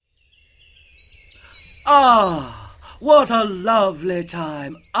Ah, what a lovely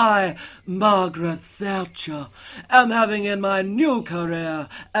time I, Margaret Thatcher, am having in my new career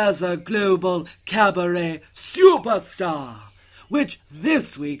as a global cabaret superstar, which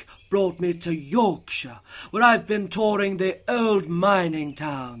this week brought me to Yorkshire, where I've been touring the old mining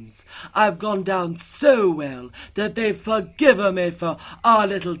towns. I've gone down so well that they've forgiven me for our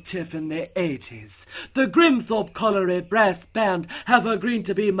little tiff in the 80s. The Grimthorpe Colliery Brass Band have agreed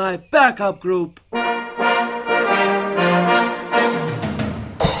to be my backup group.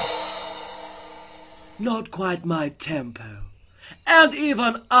 Not quite my tempo. And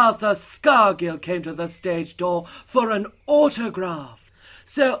even Arthur Scargill came to the stage door for an autograph.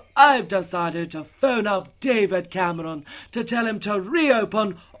 So I've decided to phone up David Cameron to tell him to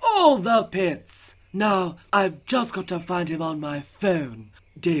reopen all the pits. Now, I've just got to find him on my phone.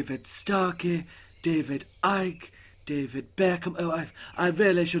 David Starkey, David Icke, David Beckham. Oh, I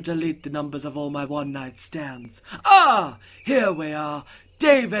really should delete the numbers of all my one-night stands. Ah, here we are.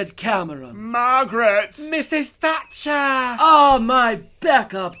 David Cameron. Margaret! Mrs. Thatcher! Ah, my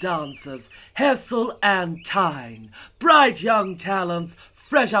backup dancers, Hessel and Tyne. Bright young talents,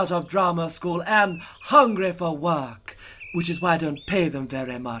 fresh out of drama school and hungry for work, which is why I don't pay them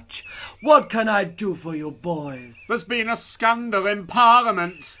very much. What can I do for you boys? There's been a scandal in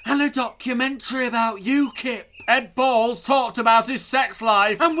Parliament. And a documentary about UKIP. Ed Balls talked about his sex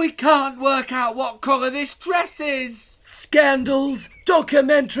life. And we can't work out what colour this dress is. Scandals,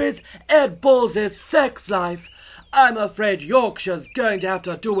 documentaries, Ed Balls' sex life. I'm afraid Yorkshire's going to have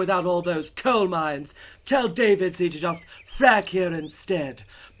to do without all those coal mines. Tell David C to just frack here instead.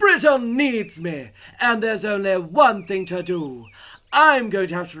 Britain needs me, and there's only one thing to do. I'm going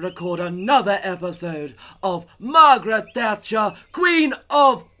to have to record another episode of Margaret Thatcher, Queen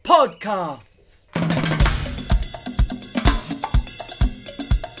of Podcasts.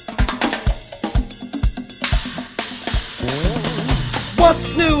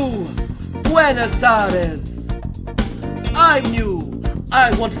 What's new? Buenos Aires. I'm new. I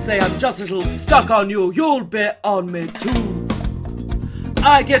want to say I'm just a little stuck on you. You'll be on me too.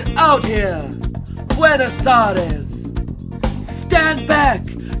 I get out here. Buenos Aires. Stand back.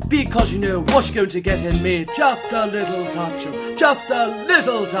 Because you know what you're going to get in me. Just a little touch of, just a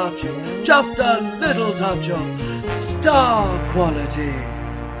little touch of, just a little touch of star quality.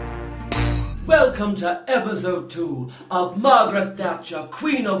 Welcome to episode 2 of Margaret Thatcher,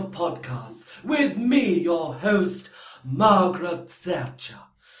 Queen of Podcasts, with me, your host, Margaret Thatcher.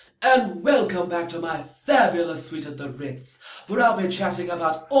 And welcome back to my fabulous suite at the Ritz, where I'll be chatting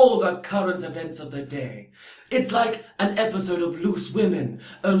about all the current events of the day. It's like an episode of Loose Women,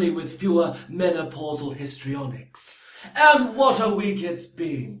 only with fewer menopausal histrionics. And what a week it's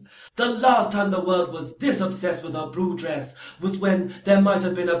been. The last time the world was this obsessed with a blue dress was when there might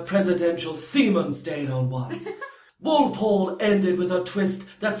have been a presidential semen stain on one. Wolf Hall ended with a twist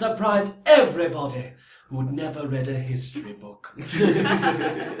that surprised everybody who'd never read a history book.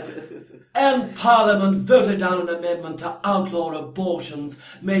 And Parliament voted down an amendment to outlaw abortions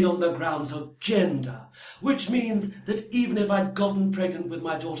made on the grounds of gender, which means that even if I'd gotten pregnant with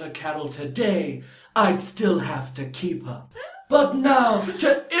my daughter Carol today, I'd still have to keep her. But now,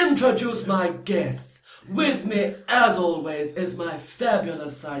 to introduce my guests, with me, as always, is my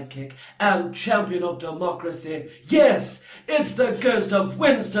fabulous sidekick and champion of democracy. Yes, it's the ghost of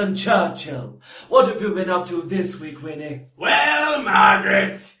Winston Churchill. What have you been up to this week, Winnie? Well,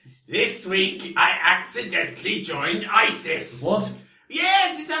 Margaret, this week I accidentally joined ISIS. What?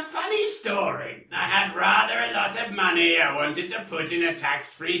 Yes, it's a funny story. I had rather a lot of money I wanted to put in a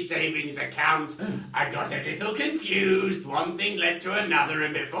tax-free savings account. I got a little confused. One thing led to another,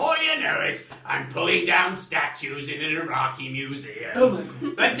 and before you know it, I'm pulling down statues in an Iraqi museum. Oh, my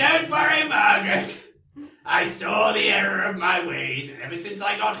God. But don't worry, Margaret. I saw the error of my ways, and ever since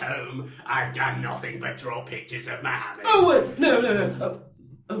I got home, I've done nothing but draw pictures of Mohammed. Oh, wait, no.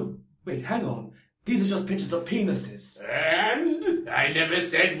 Wait, hang on. These are just pictures of penises. And I never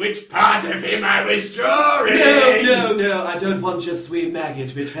said which part of him I was drawing. No, I don't want your sweet Maggie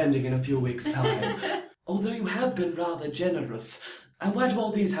to be trending in a few weeks' time. Although you have been rather generous. And why do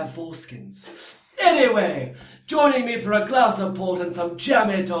all these have foreskins? Anyway, joining me for a glass of port and some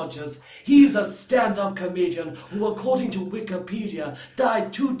jammy dodgers, he's a stand-up comedian who, according to Wikipedia,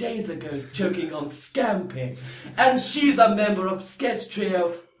 died 2 days ago choking on scampi. And she's a member of sketch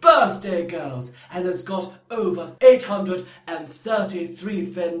trio Birthday Girls and has got over 833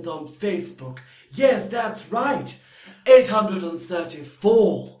 friends on Facebook. Yes, that's right,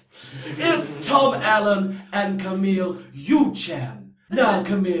 834. It's Tom Allen and Camille Uchan. Now,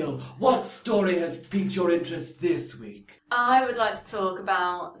 Camille, what story has piqued your interest this week? I would like to talk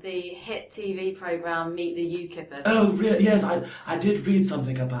about the hit TV programme Meet the UKIPers. Oh, really? Yes, I did read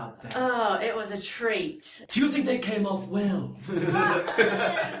something about that. Oh, it was a treat. Do you think they came off well?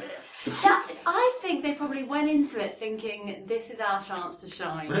 I think they probably went into it thinking, this is our chance to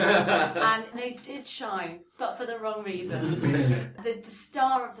shine. And they did shine, but for the wrong reasons. Really? The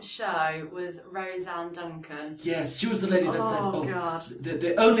star of the show was Roseanne Duncan. Yes, she was the lady that said, Oh, God.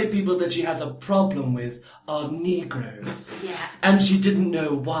 The only people that she has a problem with are Negroes. Yeah. And she didn't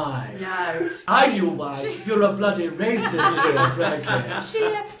know why. No. I knew why. You're a bloody racist, dear,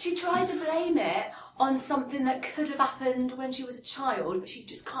 frankly. She tried to blame it on something that could have happened when she was a child, but she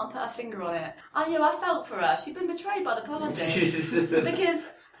just can't put her finger on it. I felt for her. She'd been betrayed by the party. Because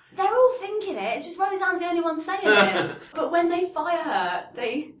they're all thinking it. It's just Roseanne's the only one saying it. But when they fire her,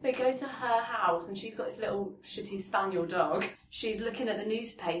 they go to her house and she's got this little shitty spaniel dog. She's looking at the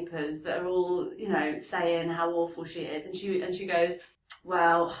newspapers that are all, saying how awful she is. And she goes,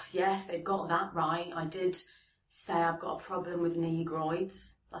 well, yes, they've got that right. I did say I've got a problem with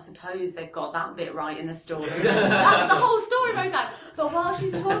negroids. I suppose they've got that bit right in the story. That's the whole story, Roseanne. But while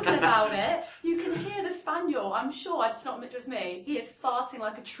she's talking about it, you can hear the spaniel. I'm sure it's not just me. He is farting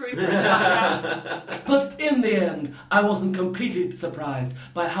like a trooper in the background. But in the end, I wasn't completely surprised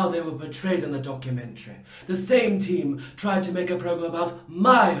by how they were portrayed in the documentary. The same team tried to make a program about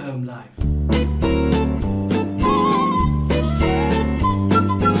my home life.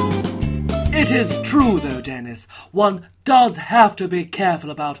 It is true, though, Dennis. One does have to be careful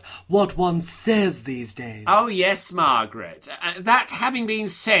about what one says these days. Oh, yes, Margaret. That having been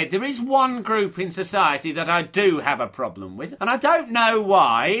said, there is one group in society that I do have a problem with, and I don't know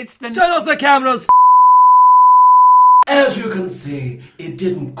why. It's the... Turn off the cameras! As you can see, it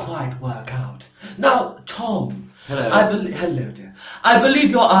didn't quite work out. Now, Tom. Hello. Hello, dear. I believe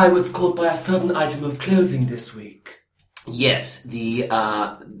your eye was caught by a certain item of clothing this week. Yes, the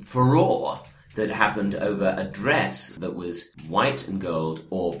furore that happened over a dress that was white and gold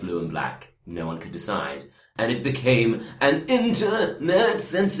or blue and black. No one could decide. And it became an internet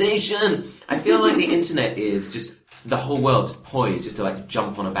sensation. I feel like the internet is just the whole world just poised just to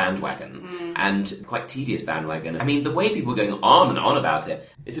jump on a bandwagon. And quite tedious bandwagon. I mean, the way people are going on and on about it,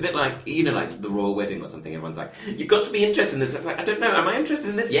 it's a bit like, like the royal wedding or something. Everyone's like, you've got to be interested in this. It's like, I don't know, am I interested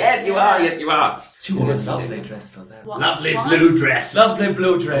in this? Yes, you are, yes, you are. She wore a lovely dress for that. Lovely blue dress. Lovely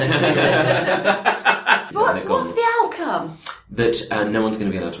blue dress. What's the outcome? That no one's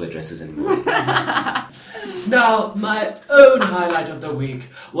going to be allowed to wear dresses anymore. Now, my own highlight of the week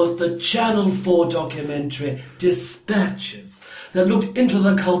was the Channel 4 documentary Dispatches, that looked into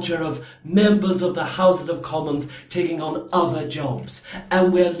the culture of members of the Houses of Commons taking on other jobs.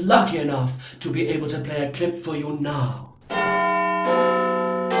 And we're lucky enough to be able to play a clip for you now.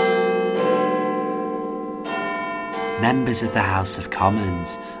 Members of the House of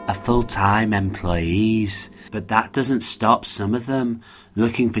Commons are full-time employees, but that doesn't stop some of them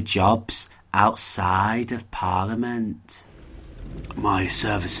looking for jobs outside of Parliament. My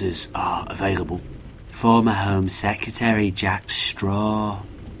services are available. Former Home Secretary Jack Straw.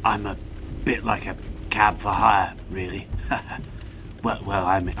 I'm a bit like a cab for hire, really. well,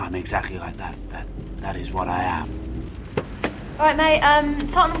 I'm exactly like that. That is what I am. All right, mate.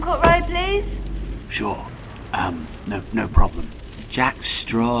 Tottenham Court Road, please. Sure. No problem. Jack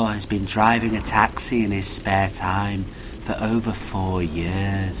Straw has been driving a taxi in his spare time for over 4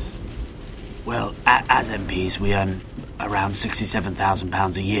 years. Well, as MPs, we earn around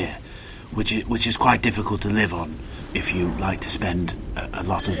 £67,000 a year, which is quite difficult to live on if you like to spend a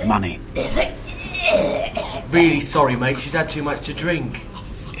lot of money. Really sorry, mate. She's had too much to drink.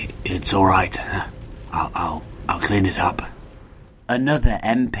 It's all right. I'll clean it up. Another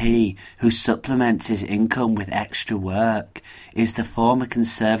MP who supplements his income with extra work is the former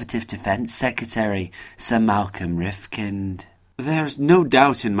Conservative Defence Secretary, Sir Malcolm Rifkind. There's no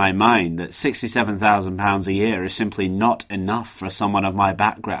doubt in my mind that £67,000 a year is simply not enough for someone of my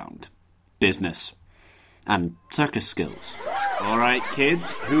background, business, and circus skills. All right,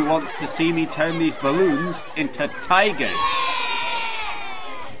 kids, who wants to see me turn these balloons into tigers?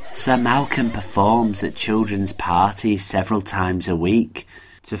 Sir Malcolm performs at children's parties several times a week.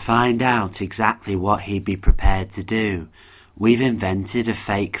 To find out exactly what he'd be prepared to do, we've invented a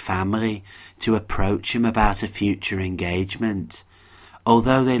fake family to approach him about a future engagement.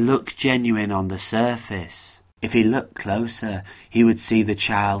 Although they look genuine on the surface, if he looked closer, he would see the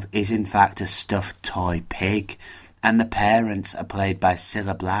child is in fact a stuffed toy pig, and the parents are played by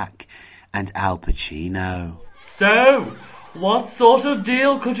Cilla Black and Al Pacino. So, what sort of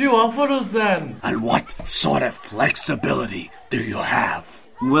deal could you offer us then? And what sort of flexibility do you have?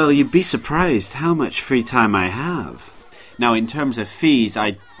 Well, you'd be surprised how much free time I have. Now, in terms of fees,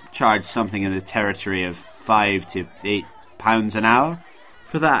 I charge something in the territory of £5 to £8 an hour.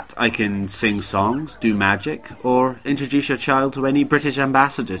 For that, I can sing songs, do magic, or introduce your child to any British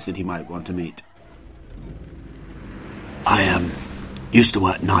ambassadors that he might want to meet. I used to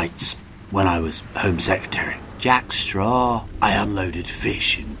work nights when I was Home Secretary. Jack Straw. I unloaded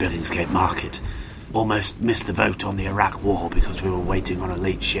fish in Billingsgate Market. Almost missed the vote on the Iraq War because we were waiting on a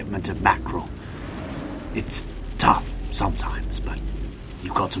late shipment of mackerel. It's tough sometimes, but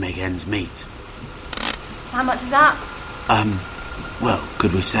you've got to make ends meet. How much is that? Well,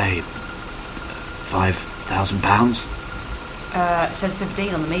 could we say £5,000? It says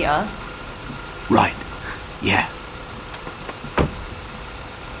 15 on the meter. Right, yeah.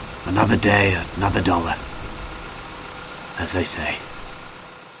 Another day, another dollar, as they say.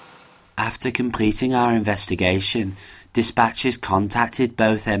 After completing our investigation, dispatchers contacted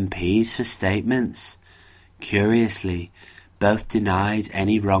both MPs for statements. Curiously, both denied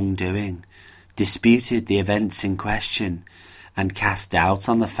any wrongdoing, disputed the events in question, and cast doubt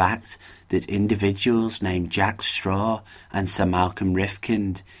on the fact that individuals named Jack Straw and Sir Malcolm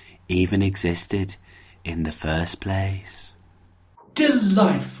Rifkind even existed in the first place.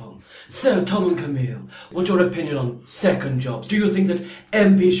 Delightful. So, Tom and Camille, what's your opinion on second jobs? Do you think that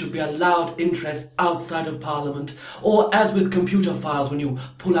MPs should be allowed interest outside of Parliament? Or, as with computer files, when you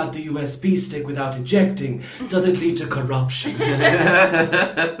pull out the USB stick without ejecting, does it lead to corruption?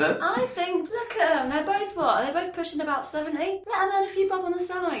 I think, look at them, they're both what? Are they both pushing about 70? Let them earn a few bob on the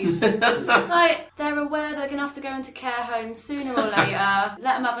side. Like, they're aware they're going to have to go into care homes sooner or later.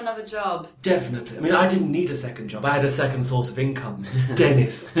 Let them have another job. Definitely. I mean, I didn't need a second job. I had a second source of income.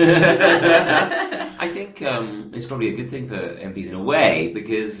 Dennis. I think it's probably a good thing for MPs in a way,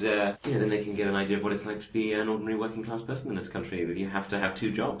 because then they can get an idea of what it's like to be an ordinary working class person in this country. That you have to have 2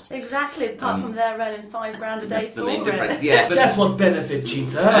 jobs. Exactly. Apart from they're earning £5,000 a day That's the for main it. difference. Yeah, but That's what benefit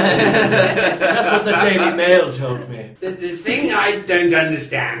cheats are. That's what the Daily Mail told me. The thing I don't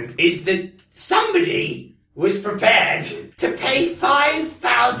understand is that somebody was prepared to pay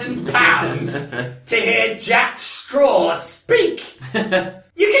 £5,000 to hear Jack Straw speak.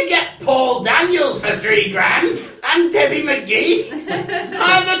 You can get Paul Daniels for $3,000 and Debbie McGee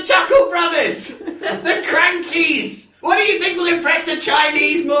and the Chuckle Brothers, the Crankies. What do you think will impress the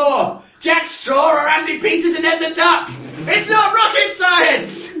Chinese more? Jack Straw or Andy Peters and Ed the Duck? It's not rocket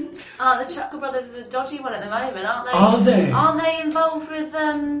science! The Chuckle Brothers is a dodgy one at the moment, aren't they? Are they? Aren't they involved with,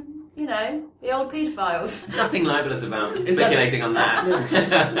 the old paedophiles? nothing libelous about speculating on that.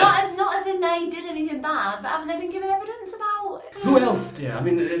 not as in they did anything bad, but haven't they been given evidence about... Who else, dear? I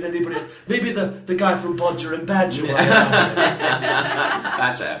mean, is anybody... Maybe the guy from Bodger and Badger.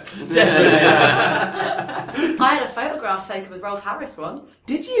 Badger. Definitely. I had a photograph taken with Rolf Harris once.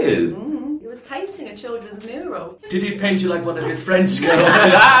 Did you? He was painting a children's mural. Did he paint you like one of his French girls?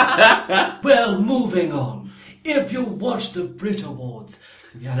 Well, moving on. If you watch the Brit Awards,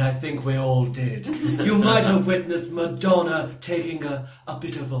 and I think we all did, you might have witnessed Madonna taking a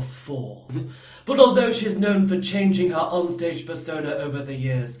bit of a fall. But although she's known for changing her onstage persona over the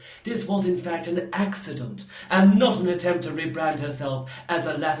years, this was in fact an accident, and not an attempt to rebrand herself as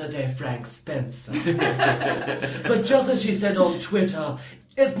a latter-day Frank Spencer. But just as she said on Twitter,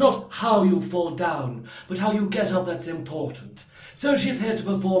 it's not how you fall down, but how you get up that's important. So she's here to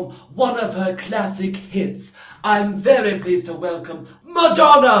perform one of her classic hits. I'm very pleased to welcome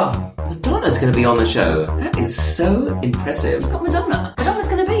Madonna! Madonna's going to be on the show. That is so impressive. You've got Madonna. Madonna's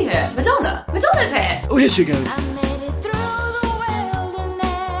going to be here. Madonna's here. Oh, here she goes.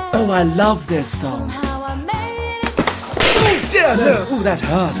 Oh, I love this song. Oh, dear, no. Oh, that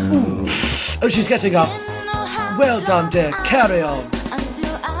hurt. Ooh. Oh, she's getting up. Well done, dear. Carry on.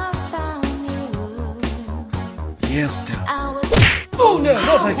 Yes, dear. Oh, no,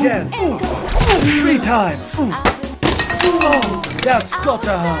 not again. Ooh. Ooh, 3 times. Ooh. Oh, that's got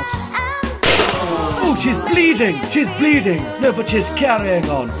to hurt. Oh, she's bleeding. No, but she's carrying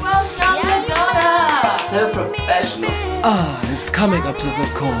on. Well done, Madonna. So professional. It's coming up to the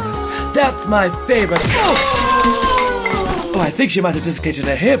chorus. That's my favourite. Oh, I think she might have dislocated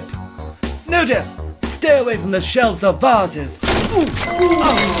her hip. No, dear. Stay away from the shelves of vases. Ooh.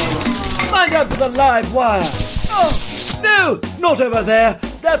 Oh. Mind out for the live wire. Oh, no, not over there.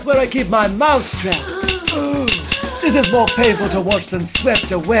 That's where I keep my mouse traps. Ooh. This is more painful to watch than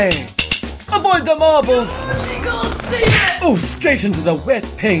swept away. Avoid the marbles. She can't see it. Oh, straight into the wet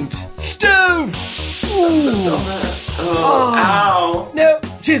paint. Stove. Ooh. Ow. No,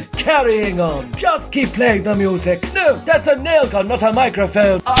 she's carrying on. Just keep playing the music. No, that's a nail gun, not a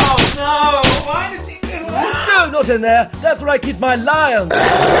microphone. Oh no! Why did she do that? No, not in there. That's where I keep my lion.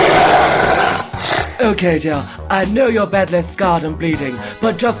 Okay, dear, I know you're badly scarred and bleeding,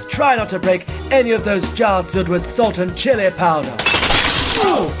 but just try not to break any of those jars filled with salt and chili powder.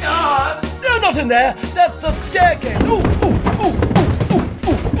 No, not in there. That's the staircase.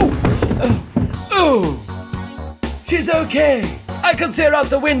 She's okay. I can see her out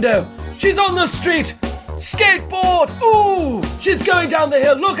the window. She's on the street. Skateboard. Ooh, she's going down the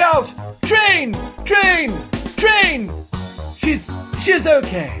hill. Look out. Train. She's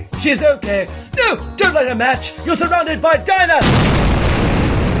okay. She's okay. No, don't light a match. You're surrounded by Dinah.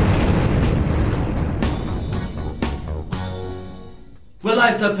 Well,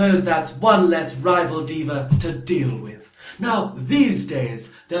 I suppose that's one less rival diva to deal with. Now, these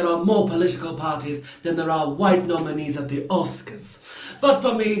days, there are more political parties than there are white nominees at the Oscars. But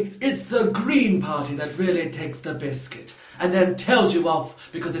for me, it's the Green Party that really takes the biscuit and then tells you off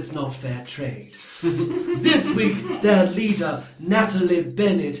because it's not fair trade. This week, their leader, Natalie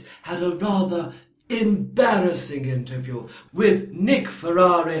Bennett, had a rather embarrassing interview with Nick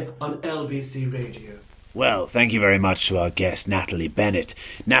Ferrari on LBC Radio. Well, thank you very much to our guest, Natalie Bennett.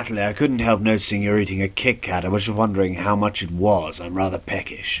 Natalie, I couldn't help noticing you're eating a Kit Kat. I was just wondering how much it was. I'm rather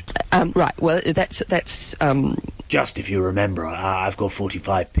peckish. Right, well, that's Just if you remember, I've got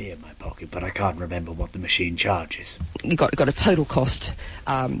 45p in my pocket, but I can't remember what the machine charges. You got a total cost.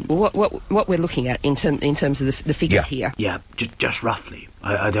 What we're looking at in terms of the figures here. Yeah, just roughly.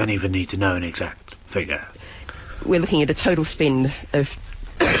 I don't even need to know an exact figure. We're looking at a total spend of...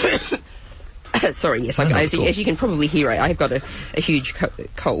 Sorry, yes, as you can probably hear, I've got a huge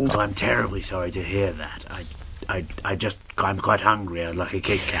cold. Oh, I'm terribly sorry to hear that. I'm quite hungry. I'd like a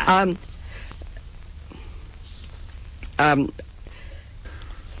Kit Kat.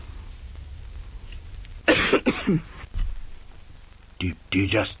 Do you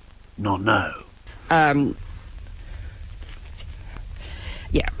just not know?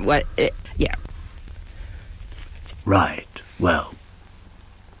 Yeah, well, yeah. Right, well...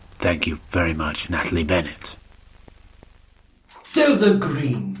 Thank you very much, Natalie Bennett. So the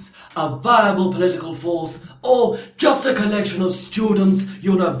Greens, a viable political force, or just a collection of students,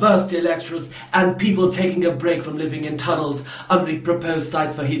 university lecturers, and people taking a break from living in tunnels underneath proposed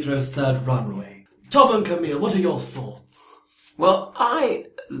sites for Heathrow's third runway? Tom and Camille, what are your thoughts? Well, I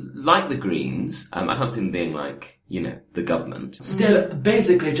like the Greens. I can't see them being like, the government. They're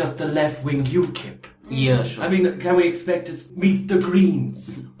basically just the left-wing UKIP. Yeah, sure. I mean, can we expect to meet the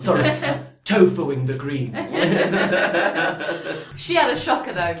Greens? Sorry, tofuing the Greens. She had a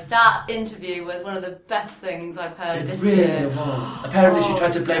shocker though. That interview was one of the best things I've heard this year. It really was. Apparently she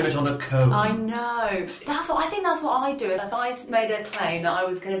tried to blame it on a cone. I know. I think that's what I'd do. If I made a claim that I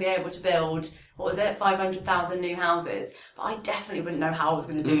was going to be able to build, 500,000 new houses, but I definitely wouldn't know how I was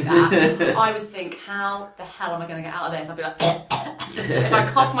going to do that. I would think, how the hell am I going to get out of this? I'd be like, if I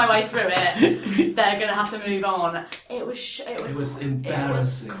cough my way through it, they're going to have to move on. It was embarrassing. It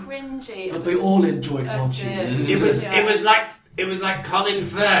was cringy. But we all enjoyed watching it. It was like Colin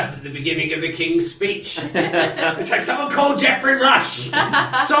Firth at the beginning of the King's speech. It's like, someone call Geoffrey Rush.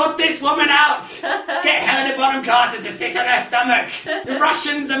 Sort this woman out. Get Helena Bonham Carter to sit on her stomach. The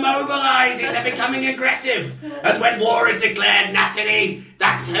Russians are mobilising. They're becoming aggressive. And when war is declared, Natalie,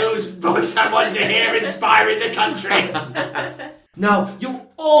 that's whose voice I want to hear inspiring the country. Now, you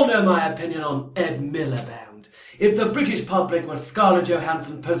all know my opinion on Ed Miliband. If the British public were Scarlett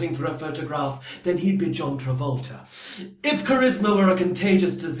Johansson posing for a photograph, then he'd be John Travolta. If charisma were a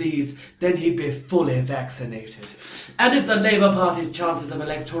contagious disease, then he'd be fully vaccinated. And if the Labour Party's chances of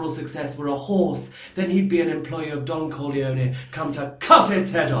electoral success were a horse, then he'd be an employee of Don Corleone come to cut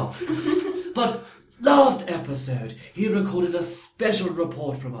its head off. But last episode, he recorded a special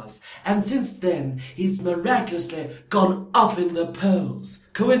report from us, and since then, he's miraculously gone up in the polls.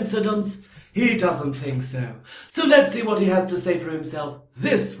 Coincidence? He doesn't think so. So let's see what he has to say for himself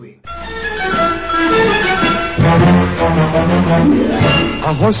this week. A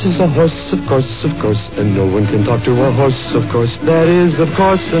horse is a horse, of course, and no one can talk to a horse, of course. That is, of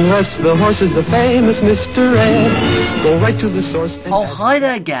course, unless the horse is the famous Mr. Ed. Go right to the source and... Oh, hi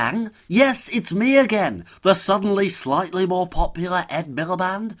there, gang. Yes, it's me again, the suddenly slightly more popular Ed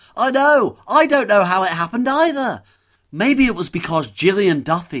Miliband. I know, I don't know how it happened either. Maybe it was because Gillian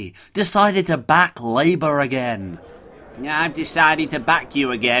Duffy decided to back Labour again. I've decided to back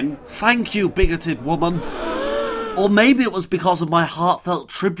you again. Thank you, bigoted woman. Or maybe it was because of my heartfelt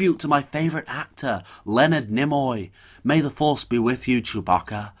tribute to my favourite actor, Leonard Nimoy. May the force be with you,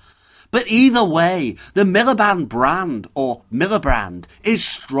 Chewbacca. But either way, the Miliband brand, or Miliband, is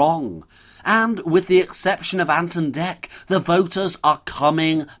strong. And with the exception of Anton Deck, the voters are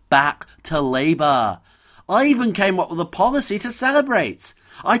coming back to Labour. I even came up with a policy to celebrate.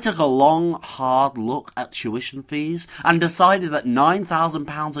 I took a long, hard look at tuition fees and decided that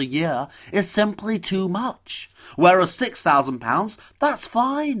 £9,000 a year is simply too much. Whereas £6,000, that's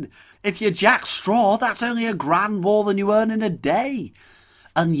fine. If you're Jack Straw, that's only £1,000 more than you earn in a day.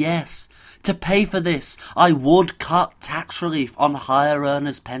 And yes, to pay for this, I would cut tax relief on higher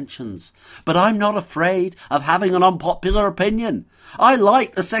earners' pensions. But I'm not afraid of having an unpopular opinion. I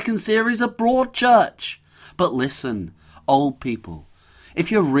like the second series of Broadchurch. But listen, old people,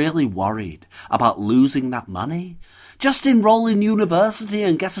 if you're really worried about losing that money, just enroll in university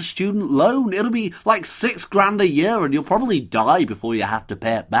and get a student loan. It'll be like £6,000 a year and you'll probably die before you have to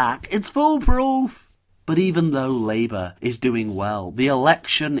pay it back. It's foolproof. But even though Labour is doing well, the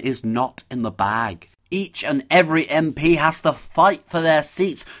election is not in the bag. Each and every MP has to fight for their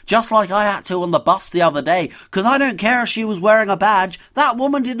seats, just like I had to on the bus the other day, because I don't care if she was wearing a badge, that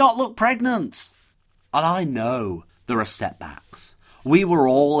woman did not look pregnant. And I know there are setbacks. We were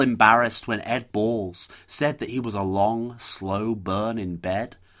all embarrassed when Ed Balls said that he was a long, slow burn in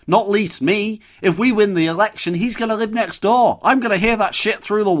bed. Not least me. If we win the election, he's going to live next door. I'm going to hear that shit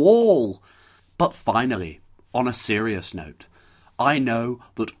through the wall. But finally, on a serious note, I know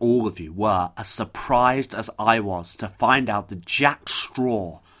that all of you were as surprised as I was to find out that Jack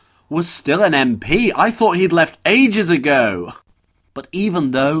Straw was still an MP. I thought he'd left ages ago. But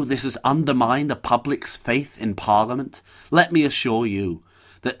even though this has undermined the public's faith in Parliament, let me assure you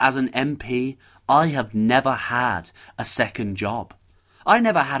that as an MP, I have never had a second job. I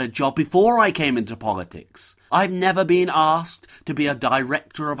never had a job before I came into politics. I've never been asked to be a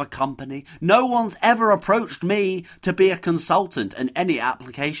director of a company. No one's ever approached me to be a consultant, and any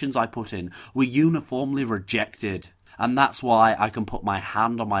applications I put in were uniformly rejected. And that's why I can put my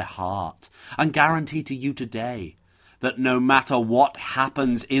hand on my heart and guarantee to you today that no matter what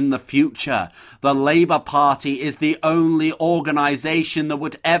happens in the future, the Labour Party is the only organisation that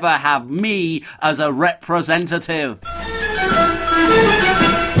would ever have me as a representative.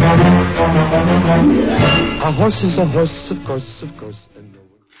 A horse is a horse, of course, of course.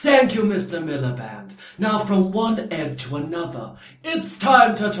 Thank you, Mr. Miliband. Now from one Ed to another, it's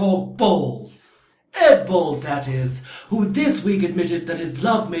time to talk balls. Ed Balls, that is, who this week admitted that his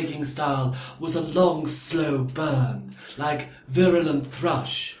love-making style was a long, slow burn, like virulent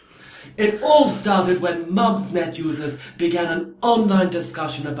thrush. It all started when Mumsnet users began an online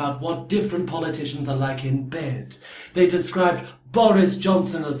discussion about what different politicians are like in bed. They described Boris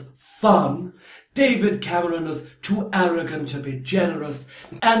Johnson as fun, David Cameron as too arrogant to be generous,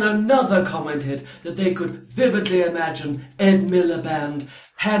 and another commented that they could vividly imagine Ed Miliband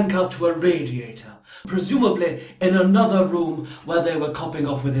handcuffed to a radiator, presumably in another room where they were copping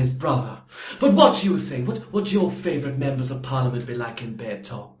off with his brother. But what do you think? What would your favourite members of Parliament be like in bed,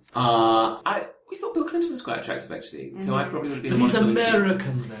 Tom? I always thought Bill Clinton was quite attractive, actually. So I probably would have been. But he's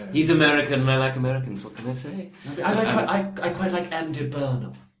American, though. He's American, and I like Americans. What can I say? I quite like Andy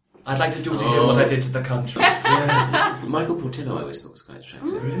Burnham. I'd like to do to him what I did to the country. Yes. Michael Portillo I always thought was quite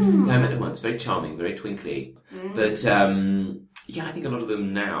attractive. Yeah, I met him once. Very charming, very twinkly. But, yeah, I think a lot of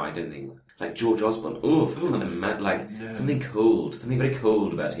them now, I don't think... Like George Osborne. Kind of mad, something cold. Something very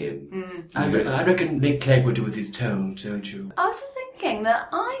cold about him. I reckon Nick Clegg would do as he's told, don't you? I was just thinking that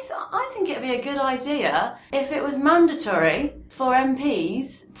I think it'd be a good idea if it was mandatory for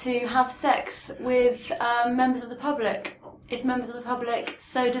MPs to have sex with members of the public, if members of the public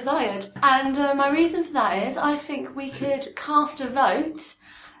so desired. And my reason for that is I think we could cast a vote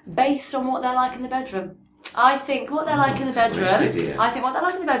based on what they're like in the bedroom. I think what they're like in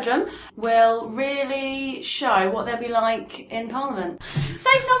the bedroom will really show what they'll be like in Parliament.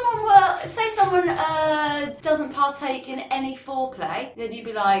 Say someone doesn't partake in any foreplay, then you'd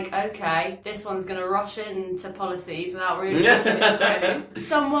be like, okay, this one's going to rush into policies without really looking it through.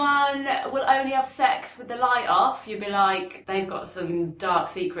 Someone will only have sex with the light off, you'd be like, they've got some dark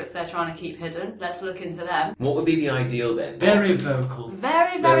secrets they're trying to keep hidden, let's look into them. What would be the ideal then? Very vocal.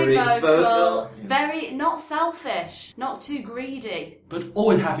 Very vocal. Very not selfish, not too greedy. But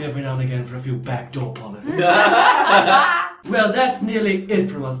always happy every now and again for a few backdoor policies. Well, that's nearly it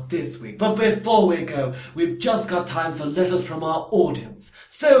from us this week. But before we go, we've just got time for letters from our audience.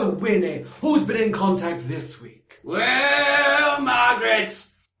 So, Winnie, who's been in contact this week? Well, Margaret,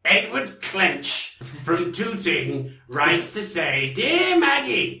 Edward Clench from Tooting writes to say, Dear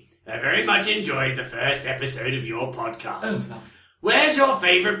Maggie, I very much enjoyed the first episode of your podcast. Oh, Where's your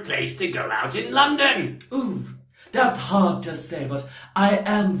favourite place to go out in London? Ooh, That's hard to say, but I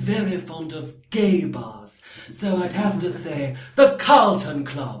am very fond of gay bars. So I'd have to say the Carlton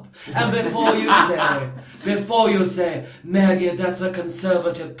Club. And before you say, Maggie, that's a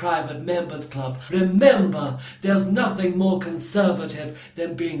conservative private members club, remember, there's nothing more conservative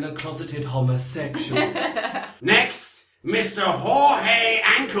than being a closeted homosexual. Next, Mr. Jorge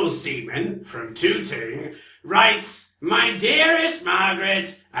Ankle Seaman from Tooting writes, "My dearest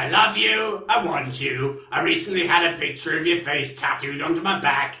Margaret, I love you, I want you. I recently had a picture of your face tattooed onto my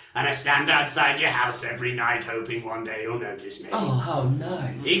back, and I stand outside your house every night hoping one day you'll notice me." Oh, how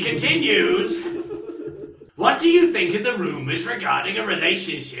nice. He continues, "What do you think of the rumours regarding a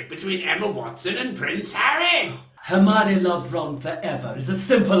relationship between Emma Watson and Prince Harry?" Hermione loves Ron forever. It's as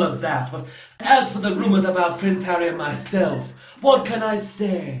simple as that. But as for the rumours about Prince Harry and myself, what can I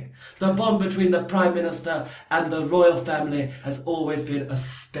say? The bond between the Prime Minister and the royal family has always been a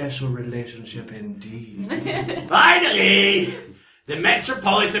special relationship indeed. Finally, the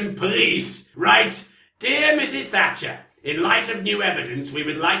Metropolitan Police write, "Dear Mrs. Thatcher, in light of new evidence, we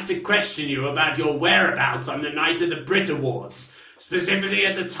would like to question you about your whereabouts on the night of the Brit Awards, specifically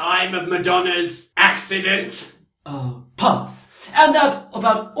at the time of Madonna's accident." Pass. And that's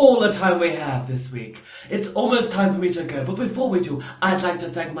about all the time we have this week. It's almost time for me to go, but before we do, I'd like to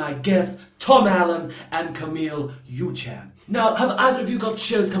thank my guests, Tom Allen and Camille Uchan. Now, have either of you got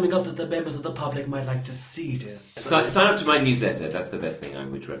shows coming up that the members of the public might like to see, dear? Sign up to my newsletter. That's the best thing I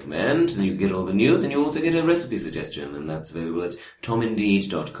would recommend. And you get all the news, and you also get a recipe suggestion, and that's available at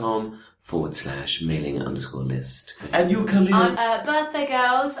tomindeed.com/mailing_list. And you, Camille? Birthday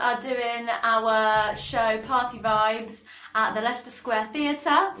Girls are doing our show Party Vibes at the Leicester Square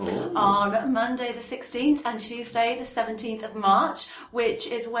Theatre on Monday the 16th and Tuesday the 17th of March, which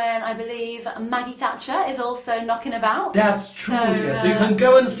is when I believe Maggie Thatcher is also knocking about. That's true, dear. So you can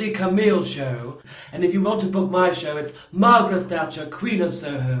go and see Camille's show. And if you want to book my show, it's Margaret Thatcher, Queen of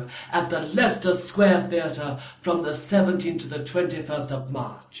Soho, at the Leicester Square Theatre from the 17th to the 21st of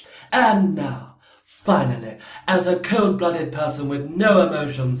March. And now, finally, as a cold-blooded person with no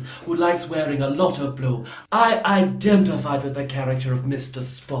emotions who likes wearing a lot of blue, I identified with the character of Mr.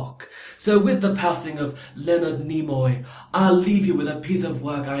 Spock. So with the passing of Leonard Nimoy, I'll leave you with a piece of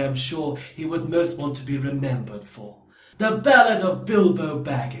work I am sure he would most want to be remembered for. The Ballad of Bilbo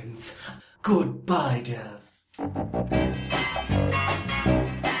Baggins. Goodbye, dears.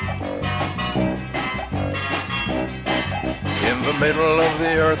 In the middle of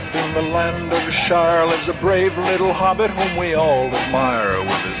the earth, in the land of Shire, lives a brave little hobbit whom we all admire.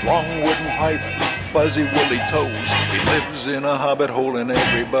 With his long wooden pipe, fuzzy woolly toes, he lives in a hobbit hole and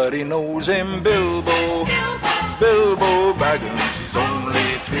everybody knows him. Bilbo, Bilbo Baggins, he's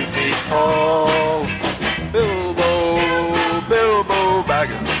only 3 feet tall. Bilbo, Bilbo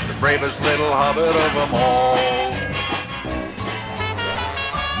Baggins, the bravest little hobbit of them all.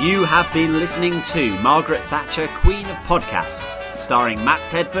 You have been listening to Margaret Thatcher, Queen of Podcasts, starring Matt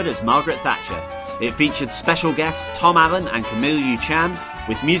Tedford as Margaret Thatcher. It featured special guests Tom Allen and Camille Uchan,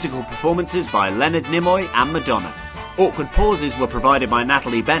 with musical performances by Leonard Nimoy and Madonna. Awkward pauses were provided by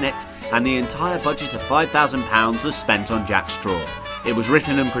Natalie Bennett, and the entire budget of £5,000 was spent on Jack Straw. It was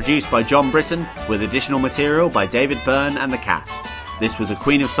written and produced by John Britton, with additional material by David Byrne and the cast. This was a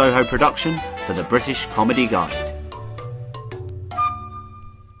Queen of Soho production for the British Comedy Guide.